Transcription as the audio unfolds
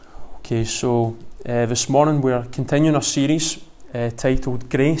Okay, so this morning we're continuing our series titled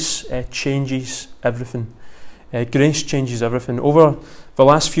Grace Changes Everything. Grace changes everything. Over the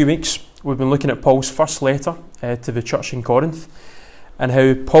last few weeks, we've been looking at Paul's first letter to the church in Corinth, and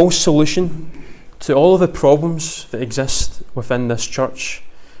how Paul's solution to all of the problems that exist within this church,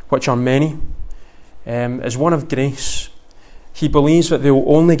 which are many, is one of grace. He believes that they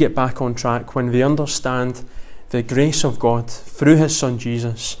will only get back on track when they understand the grace of God through his Son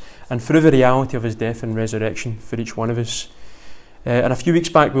Jesus and through the reality of his death and resurrection for each one of us. And a few weeks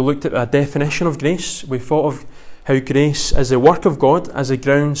back we looked at a definition of grace. We thought of how grace is the work of God as the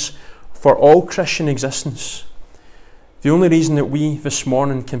grounds for all Christian existence. The only reason that we this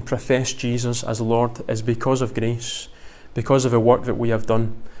morning can profess Jesus as Lord is because of grace, because of the work that we have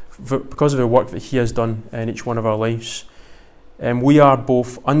done, because of the work that he has done in each one of our lives. We are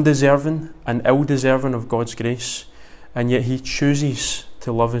both undeserving and ill-deserving of God's grace, and yet he chooses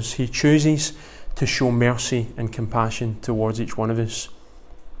to love us. He chooses to show mercy and compassion towards each one of us.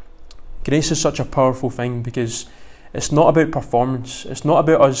 Grace is such a powerful thing because it's not about performance. It's not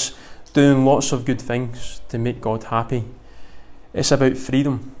about us doing lots of good things to make God happy. It's about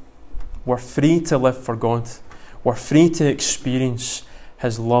freedom. We're free to live for God. We're free to experience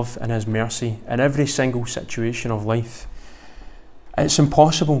his love and his mercy in every single situation of life. It's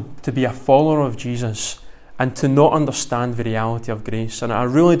impossible to be a follower of Jesus and to not understand the reality of grace. And I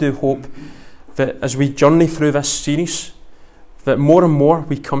really do hope that as we journey through this series, that more and more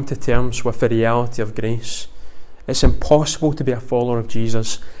we come to terms with the reality of grace. It's impossible to be a follower of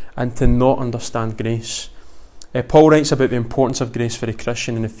Jesus and to not understand grace. Paul writes about the importance of grace for the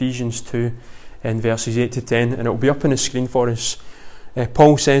Christian in Ephesians 2 in verses 8 to 10, and it will be up on the screen for us.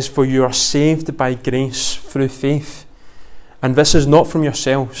 Paul says, "For you are saved by grace through faith, and this is not from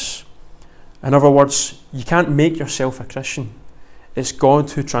yourselves." In other words, you can't make yourself a Christian. It's God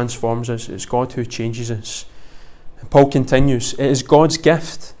who transforms us. It's God who changes us. And Paul continues, "It is God's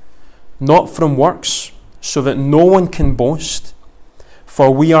gift, not from works, so that no one can boast. For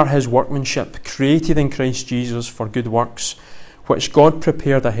we are his workmanship, created in Christ Jesus for good works, which God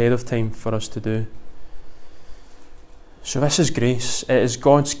prepared ahead of time for us to do." So this is grace. It is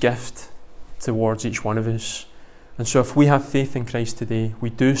God's gift towards each one of us. And so if we have faith in Christ today,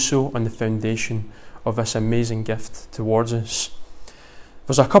 we do so on the foundation of this amazing gift towards us.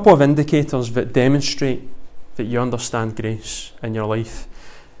 There's a couple of indicators that demonstrate that you understand grace in your life.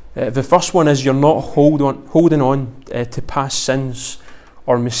 The first one is you're not holding on to past sins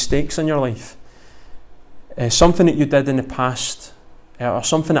or mistakes in your life. Something that you did in the past or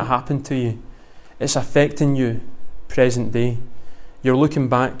something that happened to you, it's affecting you present day. You're looking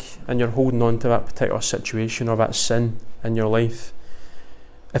back and you're holding on to that particular situation or that sin in your life.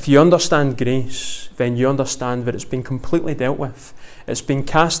 If you understand grace, then you understand that it's been completely dealt with. It's been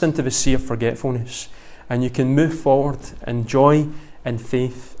cast into the sea of forgetfulness, and you can move forward in joy, in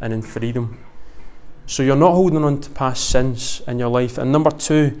faith, and in freedom. So you're not holding on to past sins in your life. And number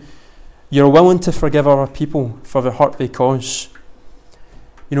two, you're willing to forgive other people for the hurt they cause.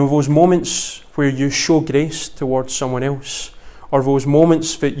 You know, those moments where you show grace towards someone else, or those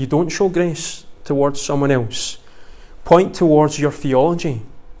moments that you don't show grace towards someone else, point towards your theology,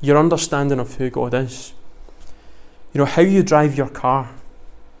 your understanding of who God is. You know, how you drive your car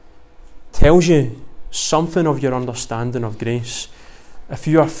tells you something of your understanding of grace. If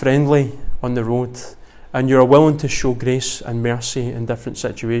you are friendly on the road and you're willing to show grace and mercy in different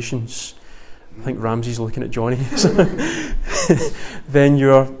situations, I think Ramsey's looking at Johnny, then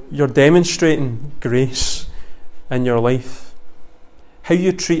you're demonstrating grace in your life. How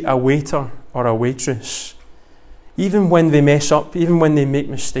you treat a waiter or a waitress, even when they mess up, even when they make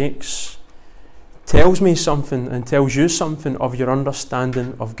mistakes, tells me something and tells you something of your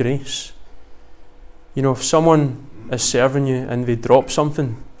understanding of grace. You know, if someone is serving you and they drop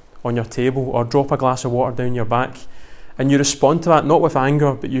something on your table or drop a glass of water down your back, and you respond to that not with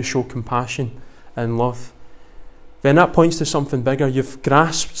anger but you show compassion and love, then that points to something bigger. You've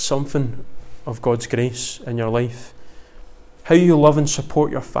grasped something of God's grace in your life. How you love and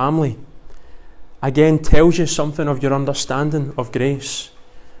support your family, again, tells you something of your understanding of grace.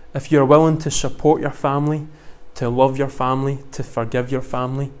 If you're willing to support your family, to love your family, to forgive your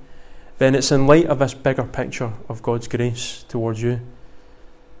family, then it's in light of this bigger picture of God's grace towards you.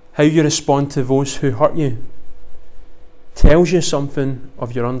 How you respond to those who hurt you tells you something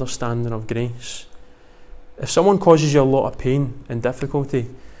of your understanding of grace. If someone causes you a lot of pain and difficulty,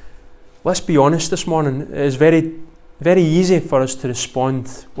 let's be honest this morning, it is very, very easy for us to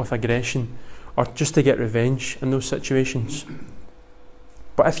respond with aggression or just to get revenge in those situations.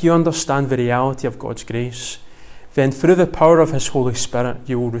 But if you understand the reality of God's grace, then through the power of His Holy Spirit,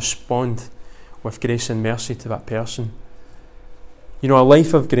 you will respond with grace and mercy to that person. You know, a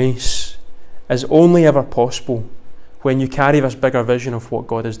life of grace is only ever possible when you carry this bigger vision of what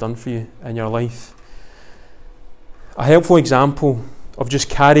God has done for you in your life. A helpful example of just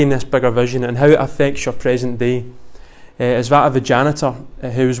carrying this bigger vision and how it affects your present day is that of a janitor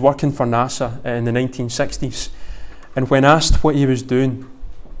who was working for NASA in the 1960s. And when asked what he was doing,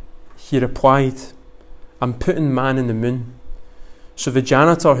 he replied, "I'm putting man in the moon." So the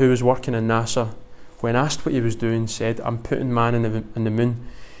janitor who was working in NASA, when asked what he was doing, said, "I'm putting man in the moon."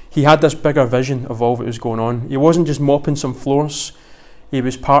 He had this bigger vision of all that was going on. He wasn't just mopping some floors, he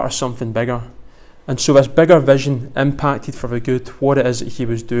was part of something bigger. And so this bigger vision impacted for the good what it is that he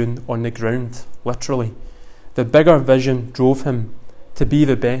was doing on the ground, literally. The bigger vision drove him to be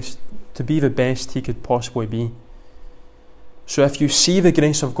the best he could possibly be. So if you see the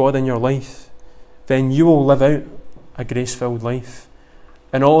grace of God in your life, then you will live out a grace-filled life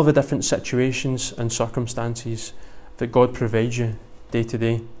in all of the different situations and circumstances that God provides you day to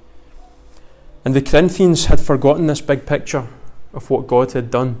day. And the Corinthians had forgotten this big picture of what God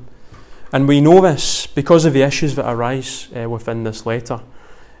had done. And we know this because of the issues that arise within this letter.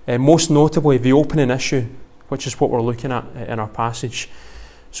 Most notably, the opening issue, which is what we're looking at in our passage.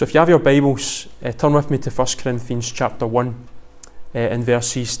 So if you have your Bibles, turn with me to 1 Corinthians chapter 1 in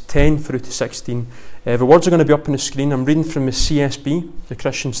verses 10 through to 16. The words are going to be up on the screen. I'm reading from the CSB, the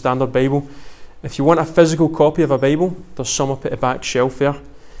Christian Standard Bible. If you want a physical copy of a Bible, there's some up at the back shelf there.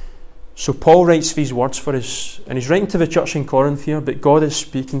 So Paul writes these words for us, and he's writing to the church in Corinth here, but God is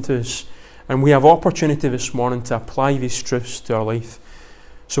speaking to us, and we have opportunity this morning to apply these truths to our life.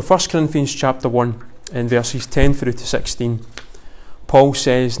 So 1 Corinthians chapter 1 in verses 10 through to 16. Paul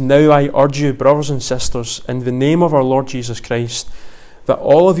says, "Now I urge you, brothers and sisters, in the name of our Lord Jesus Christ, that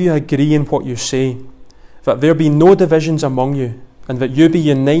all of you agree in what you say, that there be no divisions among you, and that you be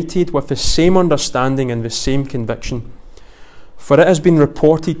united with the same understanding and the same conviction. For it has been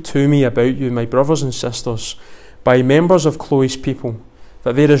reported to me about you, my brothers and sisters, by members of Chloe's people,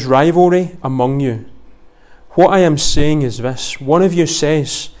 that there is rivalry among you. What I am saying is this: one of you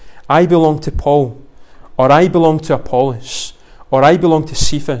says, 'I belong to Paul,' or 'I belong to Apollos,' or 'I belong to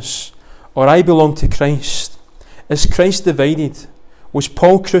Cephas,' or 'I belong to Christ.' Is Christ divided? Was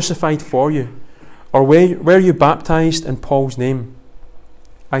Paul crucified for you? Or were you baptized in Paul's name?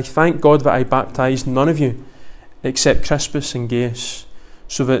 I thank God that I baptized none of you except Crispus and Gaius,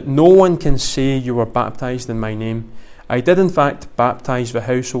 so that no one can say you were baptized in my name. I did in fact baptize the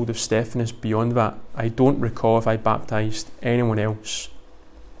household of Stephanas. Beyond that, I don't recall if I baptized anyone else."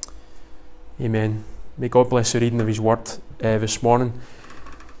 Amen. May God bless the reading of His word this morning.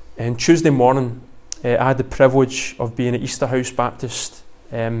 And Tuesday morning, I had the privilege of being at Easterhouse Baptist,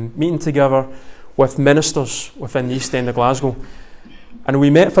 meeting together with ministers within the East End of Glasgow. And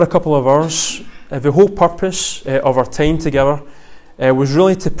we met for a couple of hours. The whole purpose of our time together was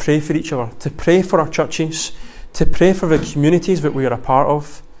really to pray for each other, to pray for our churches, to pray for the communities that we are a part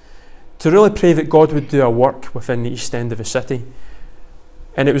of, to really pray that God would do a work within the East End of the city.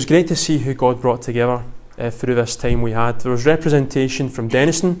 And it was great to see who God brought together through this time we had. There was representation from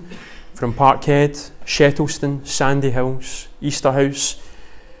Denniston, from Parkhead, Shettleston, Sandy Hills, Easterhouse.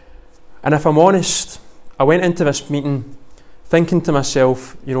 And if I'm honest, I went into this meeting thinking to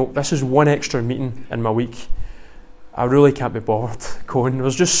myself, you know, this is one extra meeting in my week. I really can't be bothered going.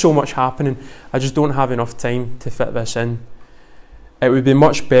 There's just so much happening. I just don't have enough time to fit this in. It would be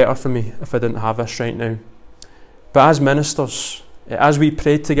much better for me if I didn't have this right now. But as ministers, as we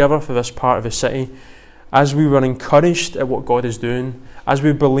prayed together for this part of the city, as we were encouraged at what God is doing, as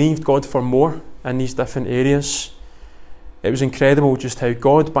we believed God for more in these different areas, it was incredible just how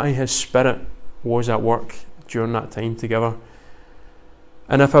God, by His Spirit, was at work during that time together.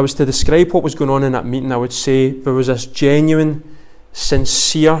 And if I was to describe what was going on in that meeting, I would say there was this genuine,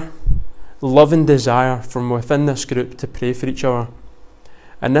 sincere, loving desire from within this group to pray for each other.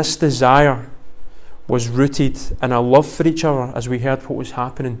 And this desire was rooted in a love for each other as we heard what was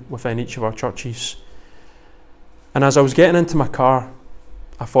happening within each of our churches. And as I was getting into my car,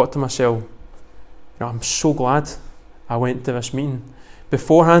 I thought to myself, you know, I'm so glad I went to this meeting.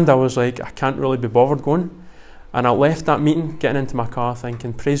 Beforehand, I was like, I can't really be bothered going. And I left that meeting, getting into my car,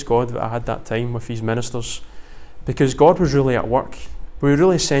 thinking, praise God that I had that time with these ministers, because God was really at work. We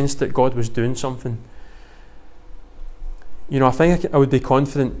really sensed that God was doing something. You know, I think I would be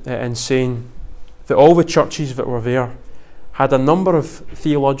confident in saying that all the churches that were there had a number of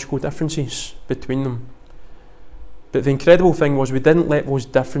theological differences between them. But the incredible thing was we didn't let those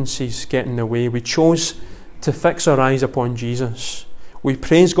differences get in the way. We chose to fix our eyes upon Jesus. We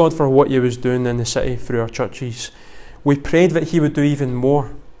praised God for what He was doing in the city through our churches. we prayed that he would do even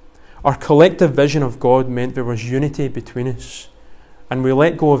more. Our collective vision of God meant there was unity between us, and we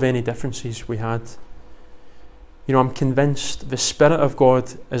let go of any differences we had. You know, I'm convinced the Spirit of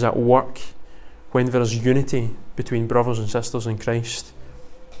God is at work when there is unity between brothers and sisters in Christ.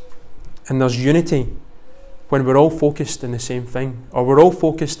 And there's unity when we're all focused in the same thing, or we're all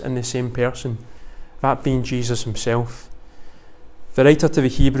focused in the same person, that being Jesus himself. The writer to the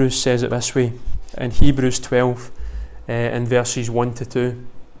Hebrews says it this way, in Hebrews 12, in verses 1 to 2.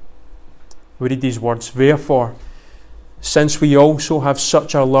 We read these words, "Therefore, since we also have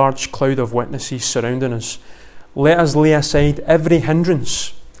such a large cloud of witnesses surrounding us, let us lay aside every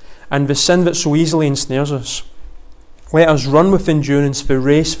hindrance and the sin that so easily ensnares us. Let us run with endurance the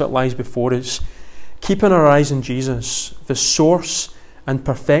race that lies before us, keeping our eyes on Jesus, the source and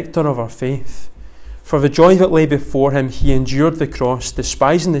perfecter of our faith. For the joy that lay before him, he endured the cross,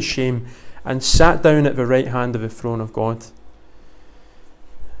 despising the shame, and sat down at the right hand of the throne of God."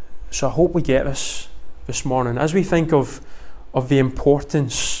 So I hope we get this morning. As we think of the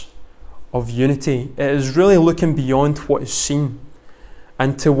importance of unity, it is really looking beyond what is seen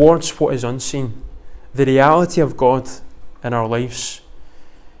and towards what is unseen, the reality of God in our lives.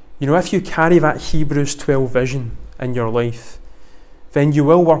 You know, if you carry that Hebrews 12 vision in your life, then you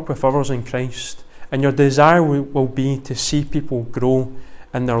will work with others in Christ, and your desire will be to see people grow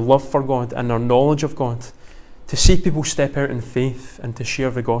in their love for God and their knowledge of God, to see people step out in faith and to share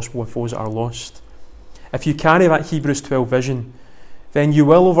the gospel with those that are lost. If you carry that Hebrews 12 vision, then you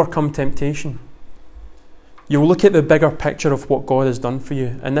will overcome temptation. You will look at the bigger picture of what God has done for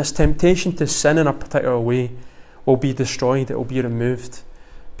you, and this temptation to sin in a particular way will be destroyed, it will be removed,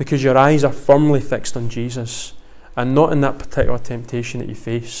 because your eyes are firmly fixed on Jesus and not in that particular temptation that you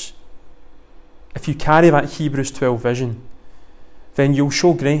face. If you carry that Hebrews 12 vision, then you'll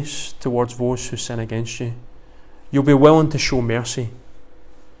show grace towards those who sin against you. You'll be willing to show mercy.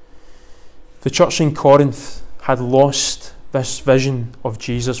 The church in Corinth had lost this vision of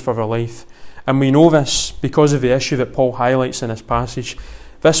Jesus for their life, and we know this because of the issue that Paul highlights in this passage.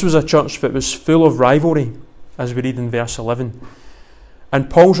 This was a church that was full of rivalry, as we read in verse 11. And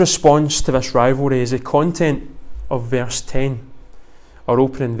Paul's response to this rivalry is the content of verse 10, our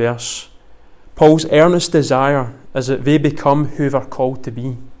opening verse. Paul's earnest desire is that they become who they're called to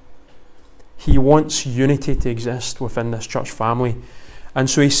be. He wants unity to exist within this church family. And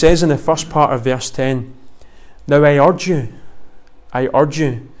so he says in the first part of verse 10, "Now I urge you.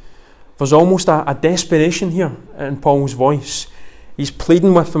 There's almost a desperation here in Paul's voice. He's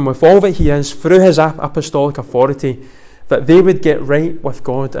pleading with them with all that he is through his apostolic authority, that they would get right with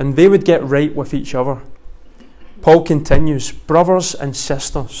God and they would get right with each other. Paul continues, brothers and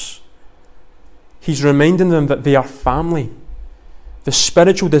sisters. He's reminding them that they are family. The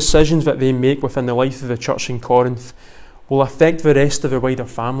spiritual decisions that they make within the life of the church in Corinth will affect the rest of the wider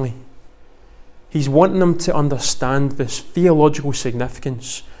family. He's wanting them to understand this theological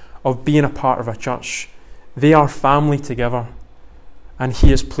significance of being a part of a church. They are family together, and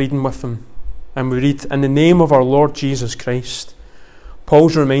he is pleading with them. And we read, in the name of our Lord Jesus Christ.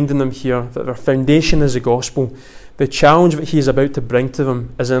 Paul's reminding them here that their foundation is the gospel. The challenge that he is about to bring to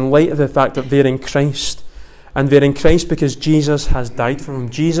them is in light of the fact that they're in Christ. And they're in Christ because Jesus has died for them.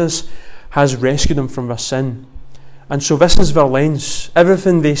 Jesus has rescued them from their sin. And so this is their lens.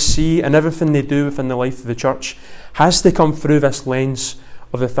 Everything they see and everything they do within the life of the church has to come through this lens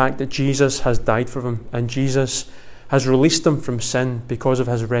of the fact that Jesus has died for them and Jesus has released them from sin because of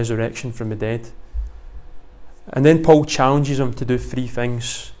his resurrection from the dead. And then Paul challenges them to do three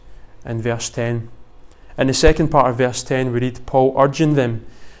things in verse 10. In the second part of verse 10 we read Paul urging them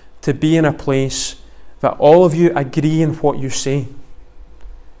to be in a place that all of you agree in what you say.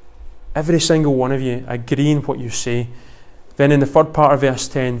 Every single one of you agree in what you say. Then in the third part of verse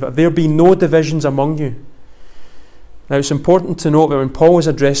 10, that there be no divisions among you. Now it's important to note that when Paul is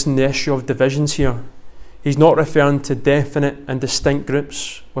addressing the issue of divisions here, he's not referring to definite and distinct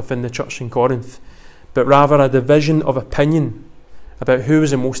groups within the church in Corinth, but rather a division of opinion about who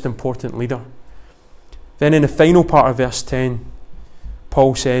is the most important leader. Then in the final part of verse 10,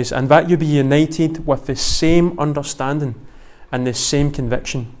 Paul says, and that you be united with the same understanding and the same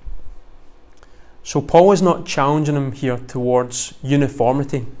conviction. So Paul is not challenging them here towards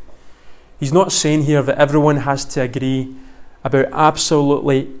uniformity. He's not saying here that everyone has to agree about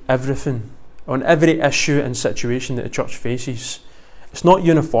absolutely everything on every issue and situation that the church faces. It's not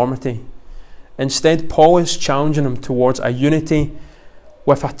uniformity. Instead, Paul is challenging them towards a unity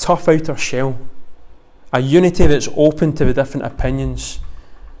with a tough outer shell. A unity that's open to the different opinions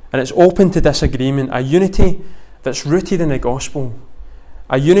and it's open to disagreement. A unity that's rooted in the gospel.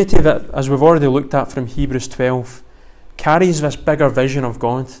 A unity that, as we've already looked at from Hebrews 12, carries this bigger vision of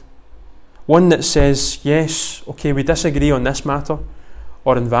God. One that says, yes, okay, we disagree on this matter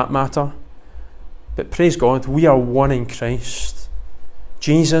or in that matter, but praise God, we are one in Christ.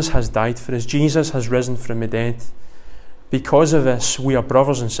 Jesus has died for us. Jesus has risen from the dead. Because of this, we are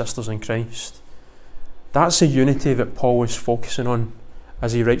brothers and sisters in Christ. That's the unity that Paul is focusing on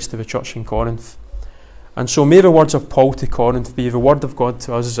as he writes to the church in Corinth. And so may the words of Paul to Corinth be the word of God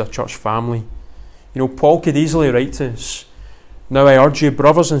to us as a church family. You know, Paul could easily write to us, now I urge you,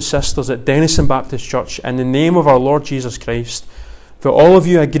 brothers and sisters at Denison Baptist Church, in the name of our Lord Jesus Christ, that all of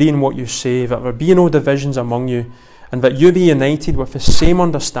you agree in what you say, that there be no divisions among you, and that you be united with the same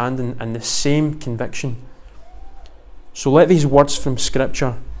understanding and the same conviction. So let these words from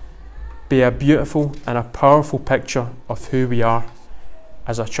Scripture be a beautiful and a powerful picture of who we are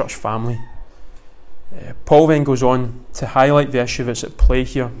as a church family. Paul then goes on to highlight the issue that's at play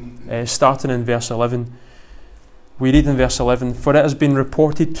here, starting in verse 11. We read in verse 11, "For it has been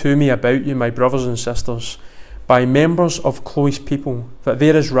reported to me about you, my brothers and sisters, by members of Chloe's people, that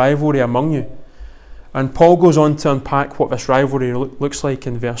there is rivalry among you." And Paul goes on to unpack what this rivalry looks like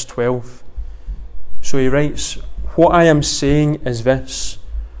in verse 12. So he writes, "What I am saying is this.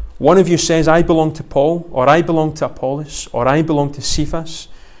 One of you says, I belong to Paul, or I belong to Apollos, or I belong to Cephas,"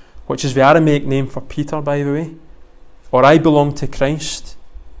 which is the Aramaic name for Peter, by the way, "or I belong to Christ."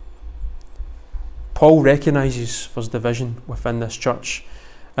 Paul recognises there's division within this church.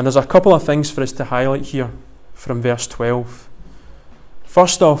 And there's a couple of things for us to highlight here from verse 12.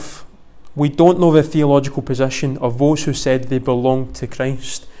 First off, we don't know the theological position of those who said they belonged to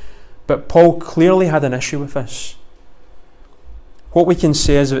Christ. But Paul clearly had an issue with this. What we can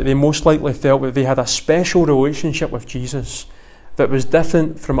say is that they most likely felt that they had a special relationship with Jesus that was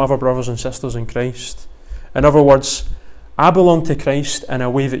different from other brothers and sisters in Christ. In other words, I belong to Christ in a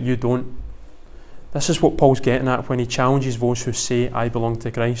way that you don't. This is what Paul's getting at when he challenges those who say, I belong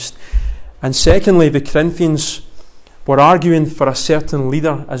to Christ. And secondly, the Corinthians were arguing for a certain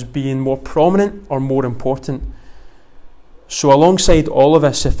leader as being more prominent or more important. So alongside all of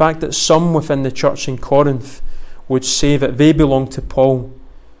this, the fact that some within the church in Corinth would say that they belonged to Paul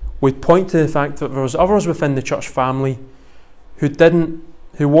would point to the fact that there was others within the church family who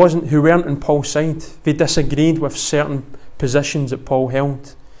weren't on Paul's side. They disagreed with certain positions that Paul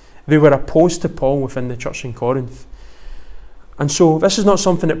held. They were opposed to Paul within the church in Corinth. And so this is not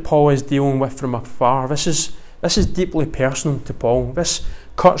something that Paul is dealing with from afar. This is deeply personal to Paul. This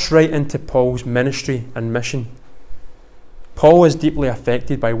cuts right into Paul's ministry and mission. Paul is deeply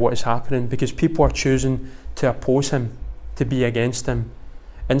affected by what is happening because people are choosing to oppose him, to be against him,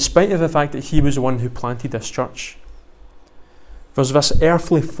 in spite of the fact that he was the one who planted this church. There's this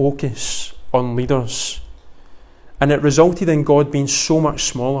earthly focus on leaders, and it resulted in God being so much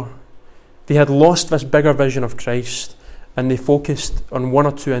smaller. They had lost this bigger vision of Christ, and they focused on one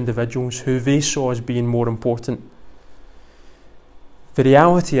or two individuals who they saw as being more important. The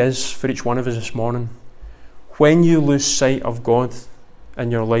reality is, for each one of us this morning, when you lose sight of God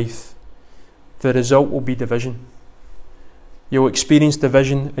in your life, the result will be division. You'll experience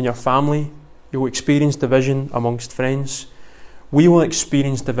division in your family. You'll experience division amongst friends. We will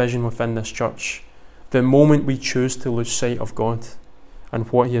experience division within this church the moment we choose to lose sight of God and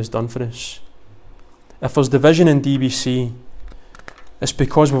what He has done for us. If there's division in DBC, it's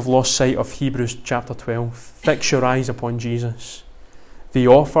because we've lost sight of Hebrews chapter 12. Fix your eyes upon Jesus, the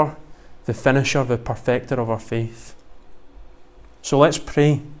author, the finisher, the perfecter of our faith. So let's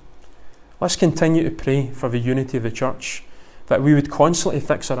pray. Let's continue to pray for the unity of the church, that we would constantly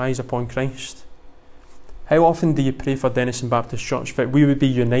fix our eyes upon Christ. How often do you pray for Denison Baptist Church that we would be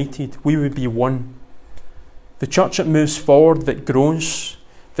united, we would be one? The church that moves forward, that grows,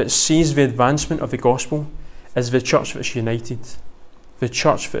 that sees the advancement of the gospel, is the church that's united, the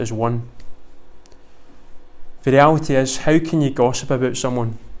church that is one. The reality is, how can you gossip about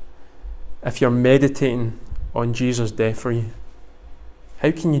someone if you're meditating on Jesus' death for you? How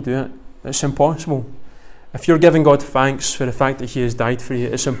can you do it? It's impossible. If you're giving God thanks for the fact that He has died for you,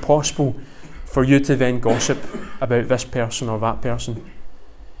 it's impossible for you to then gossip about this person or that person.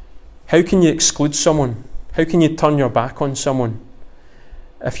 How can you exclude someone? How can you turn your back on someone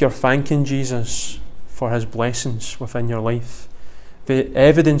if you're thanking Jesus for His blessings within your life, the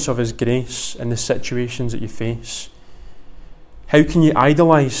evidence of His grace in the situations that you face? How can you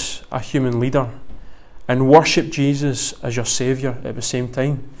idolise a human leader and worship Jesus as your Saviour at the same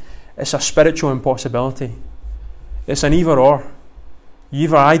time? It's a spiritual impossibility. It's an either or. You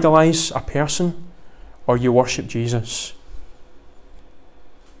either idolise a person or you worship Jesus.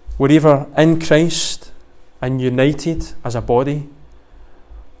 We're either in Christ and united as a body,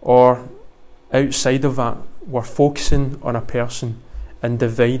 or outside of that, we're focusing on a person and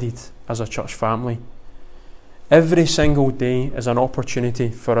divided as a church family. Every single day is an opportunity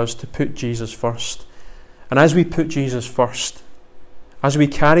for us to put Jesus first. And as we put Jesus first, as we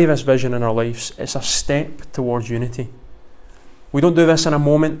carry this vision in our lives, it's a step towards unity. We don't do this in a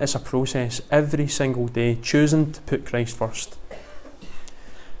moment, it's a process. Every single day, choosing to put Christ first.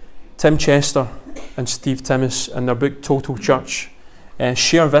 Tim Chester and Steve Timmis, in their book Total Church,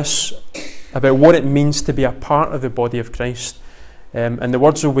 share this about what it means to be a part of the body of Christ. And the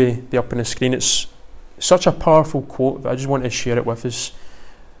words will be up on the screen. It's such a powerful quote, but I just want to share it with us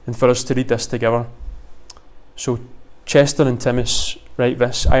and for us to read this together. So Chester and Timmis write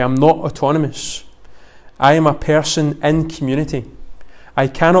this: I am not autonomous. I am a person in community. I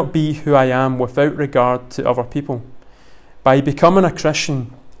cannot be who I am without regard to other people. By becoming a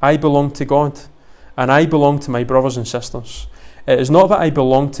Christian, I belong to God, and I belong to my brothers and sisters. It is not that I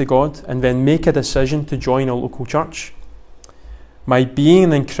belong to God and then make a decision to join a local church. My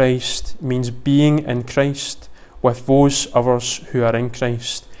being in Christ means being in Christ with those others who are in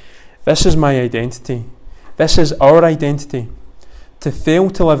Christ. This is my identity. This is our identity. To fail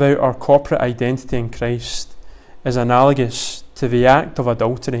to live out our corporate identity in Christ is analogous to the act of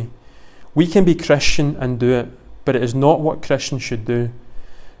adultery. We can be Christian and do it, but it is not what Christians should do.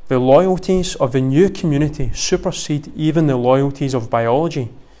 The loyalties of the new community supersede even the loyalties of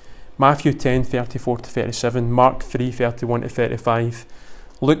biology. Matthew 10:34-37, Mark 3:31-35,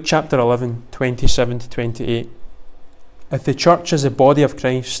 Luke chapter 11, 27-28. If the church is the body of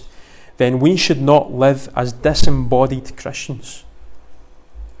Christ, then we should not live as disembodied Christians.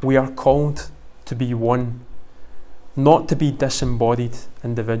 We are called to be one, not to be disembodied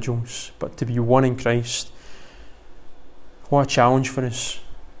individuals, but to be one in Christ. What a challenge for us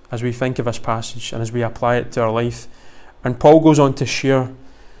as we think of this passage and as we apply it to our life. And Paul goes on to share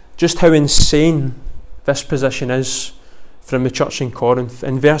just how insane this position is from the church in Corinth.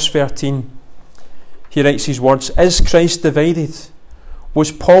 In verse 13, he writes these words: Is Christ divided?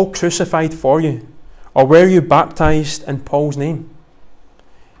 Was Paul crucified for you? Or were you baptized in Paul's name?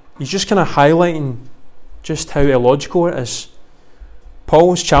 He's just kind of highlighting just how illogical it is.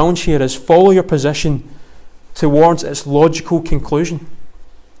 Paul's challenge here is follow your position towards its logical conclusion.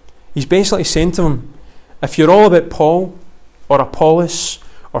 He's basically saying to them, if you're all about Paul or Apollos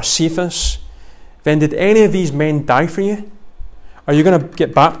or Cephas, then did any of these men die for you? Are you going to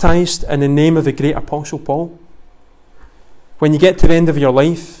get baptized in the name of the great Apostle Paul? When you get to the end of your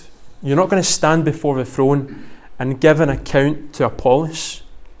life, you're not going to stand before the throne and give an account to Apollos.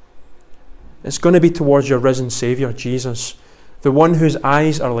 It's going to be towards your risen Saviour, Jesus, the one whose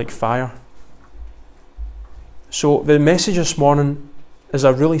eyes are like fire. So the message this morning is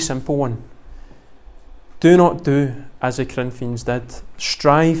a really simple one. Do not do as the Corinthians did.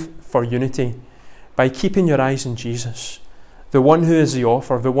 Strive for unity by keeping your eyes on Jesus, the one who is the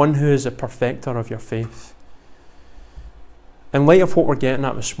author, the one who is the perfecter of your faith. In light of what we're getting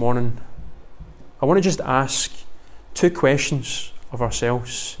at this morning, I want to just ask two questions of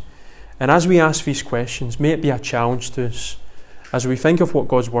ourselves. And as we ask these questions, may it be a challenge to us as we think of what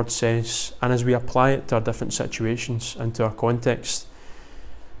God's Word says and as we apply it to our different situations and to our context.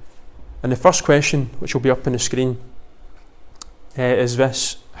 And the first question, which will be up on the screen, is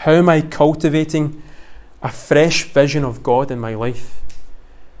this: how am I cultivating a fresh vision of God in my life?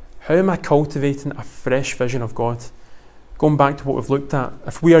 How am I cultivating a fresh vision of God? Going back to what we've looked at,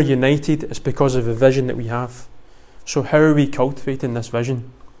 if we are united, it's because of the vision that we have. So how are we cultivating this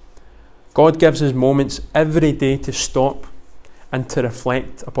vision? God gives us moments every day to stop and to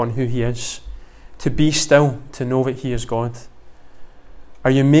reflect upon who He is, to be still, to know that He is God.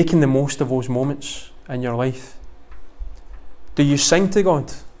 Are you making the most of those moments in your life? Do you sing to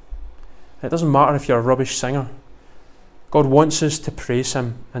God? It doesn't matter if you're a rubbish singer. God wants us to praise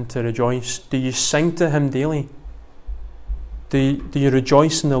Him and to rejoice. Do you sing to Him daily? Do you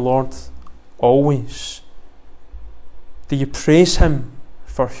rejoice in the Lord always? Do you praise Him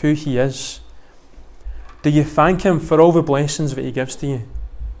for who He is? Do you thank Him for all the blessings that He gives to you?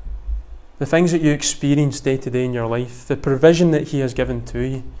 The things that you experience day to day in your life, the provision that He has given to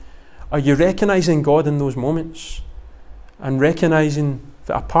you. Are you recognising God in those moments? And recognising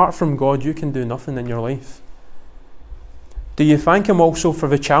that apart from God, you can do nothing in your life? Do you thank Him also for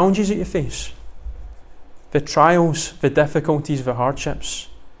the challenges that you face? The trials, the difficulties, the hardships.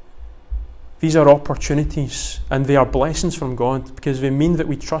 These are opportunities and they are blessings from God because they mean that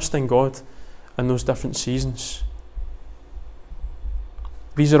we trust in God in those different seasons.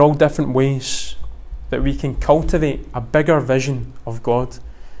 These are all different ways that we can cultivate a bigger vision of God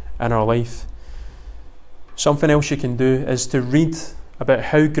in our life. Something else you can do is to read about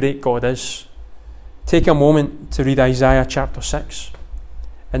how great God is take a moment to read Isaiah chapter 6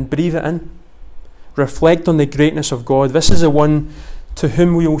 and breathe it in. Reflect on the greatness of God. This is the one to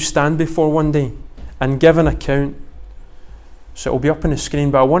whom we will stand before one day and give an account. So it will be up on the screen,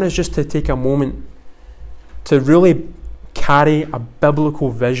 but I want us just to take a moment to really carry a biblical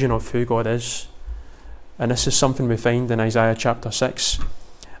vision of who God is. And this is something we find in Isaiah chapter 6.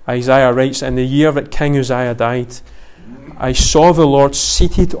 Isaiah writes, "In the year that King Uzziah died, I saw the Lord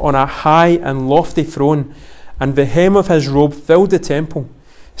seated on a high and lofty throne, and the hem of his robe filled the temple.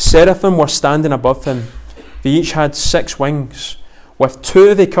 Seraphim were standing above him. They each had 6 wings. With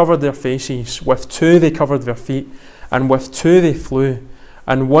 2 they covered their faces, with 2 they covered their feet, and with 2 they flew.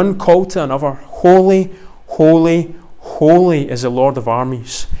 And one called to another, Holy, holy, holy is the Lord of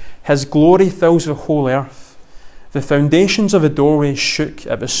armies. His glory fills the whole earth. The foundations of the doorways shook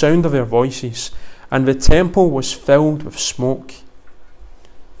at the sound of their voices, and the temple was filled with smoke."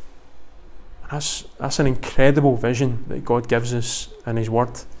 That's an incredible vision that God gives us in His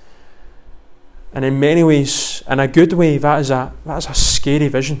Word. And in many ways, in a good way, that is a scary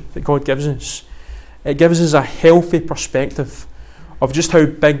vision that God gives us. It gives us a healthy perspective of just how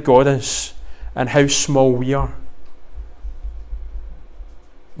big God is and how small we are.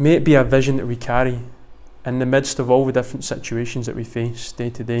 May it be a vision that we carry in the midst of all the different situations that we face day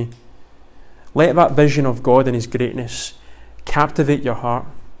to day. Let that vision of God and His greatness captivate your heart.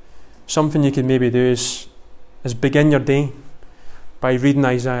 Something you can maybe do is begin your day by reading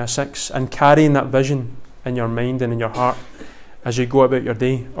Isaiah 6 and carrying that vision in your mind and in your heart as you go about your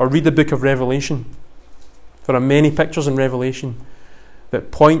day. Or read the book of Revelation. There are many pictures in Revelation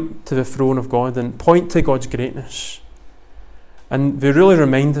that point to the throne of God and point to God's greatness. And they really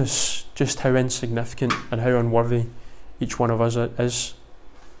remind us just how insignificant and how unworthy each one of us is.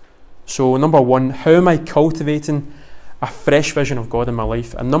 So, number 1, how am I cultivating a fresh vision of God in my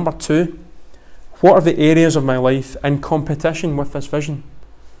life? And number 2, what are the areas of my life in competition with this vision?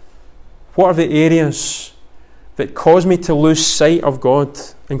 What are the areas that cause me to lose sight of God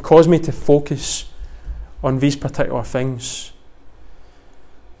and cause me to focus on these particular things?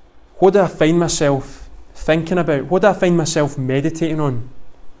 What do I find myself thinking about? What do I find myself meditating on?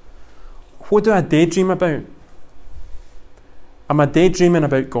 What do I daydream about? Am I daydreaming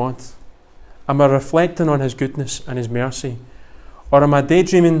about God? Am I reflecting on His goodness and His mercy? Or am I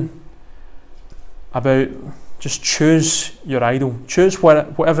daydreaming about just choose your idol? Choose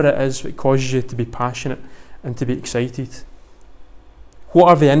whatever it is that causes you to be passionate and to be excited. What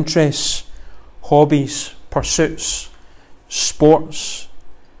are the interests, hobbies, pursuits, sports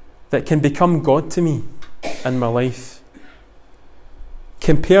that can become God to me in my life?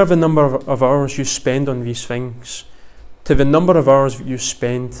 Compare the number of hours you spend on these things to the number of hours that you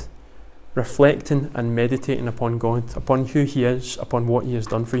spend reflecting and meditating upon God, upon who He is, upon what He has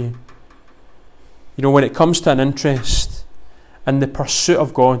done for you. You know, when it comes to an interest and the pursuit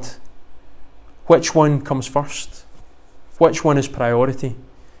of God, which one comes first? Which one is priority?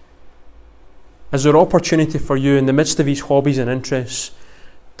 Is there opportunity for you in the midst of these hobbies and interests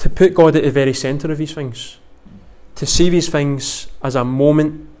to put God at the very centre of these things? To see these things as a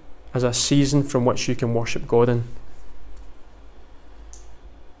moment, as a season from which you can worship God in?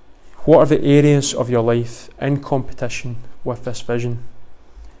 What are the areas of your life in competition with this vision?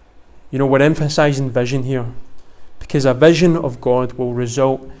 You know, we're emphasising vision here because a vision of God will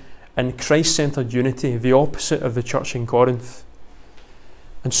result in Christ-centred unity, the opposite of the church in Corinth.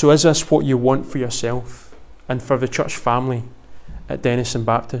 And so is this what you want for yourself and for the church family at Denison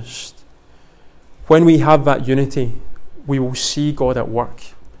Baptist? When we have that unity, we will see God at work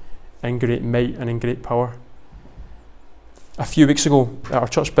in great might and in great power. A few weeks ago at our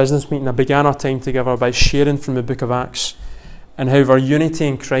church business meeting, I began our time together by sharing from the book of Acts and how our unity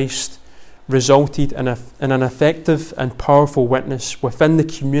in Christ resulted in an effective and powerful witness within the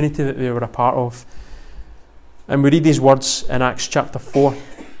community that they were a part of. And we read these words in Acts chapter 4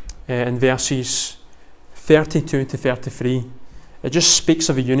 in verses 32 to 33. It just speaks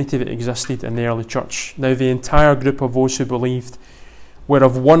of a unity that existed in the early church. Now the entire group of those who believed were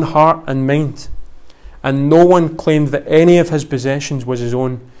of one heart and mind, and no one claimed that any of his possessions was his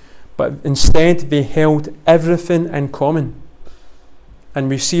own, but instead they held everything in common. And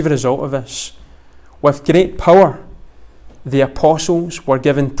we see the result of this. With great power, the apostles were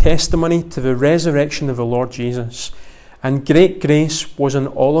given testimony to the resurrection of the Lord Jesus, and great grace was on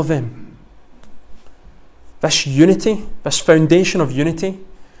all of them. This unity, this foundation of unity,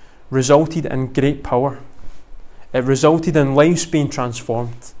 resulted in great power. It resulted in lives being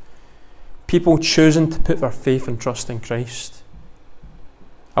transformed. People choosing to put their faith and trust in Christ.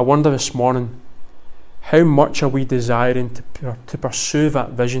 I wonder this morning, how much are we desiring to pursue that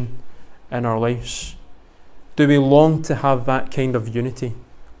vision in our lives? Do we long to have that kind of unity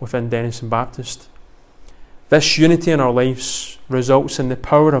within Denison Baptist? This unity in our lives results in the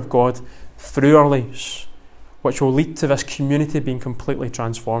power of God through our lives, which will lead to this community being completely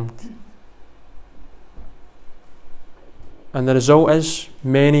transformed. And the result is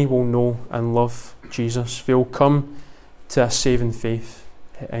many will know and love Jesus. They will come to a saving faith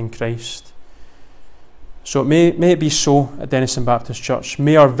in Christ. So may it be so at Denison Baptist Church.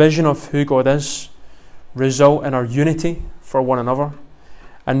 May our vision of who God is result in our unity for one another.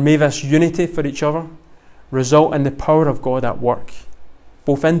 And may this unity for each other result in the power of God at work,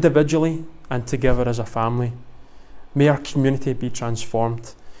 both individually and together as a family. May our community be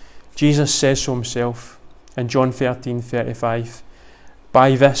transformed. Jesus says so himself in John 13:35,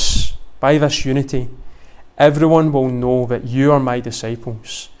 by this unity, everyone will know that you are my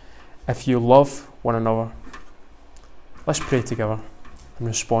disciples, if you love one another. Let's pray together and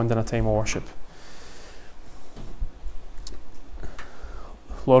respond in a time of worship.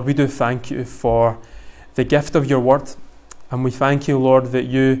 Lord, we do thank you for the gift of your word, and we thank you, Lord, that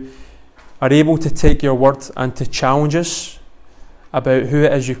you are able to take your word and to challenge us about who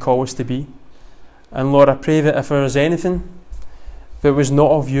it is you call us to be. And Lord, I pray that if there is anything that was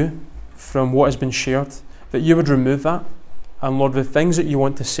not of you from what has been shared, that you would remove that. And Lord, the things that you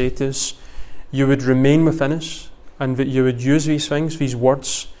want to say to us, you would remain within us, and that you would use these things, these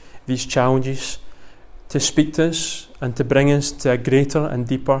words, these challenges, to speak to us and to bring us to a greater and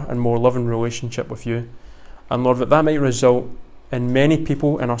deeper and more loving relationship with you. And Lord, that might result in many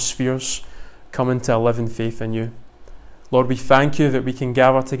people in our spheres coming to a living faith in you. Lord, we thank you that we can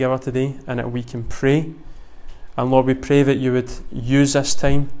gather together today and that we can pray. And Lord, we pray that you would use this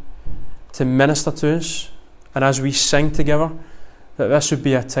time to minister to us. And as we sing together, that this would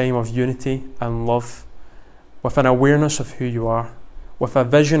be a time of unity and love, with an awareness of who you are, with a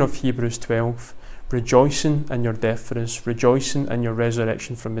vision of Hebrews 12, rejoicing in your death for us, rejoicing in your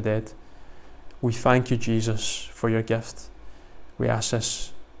resurrection from the dead. We thank you, Jesus, for your gift. We ask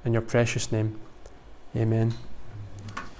this in your precious name. Amen.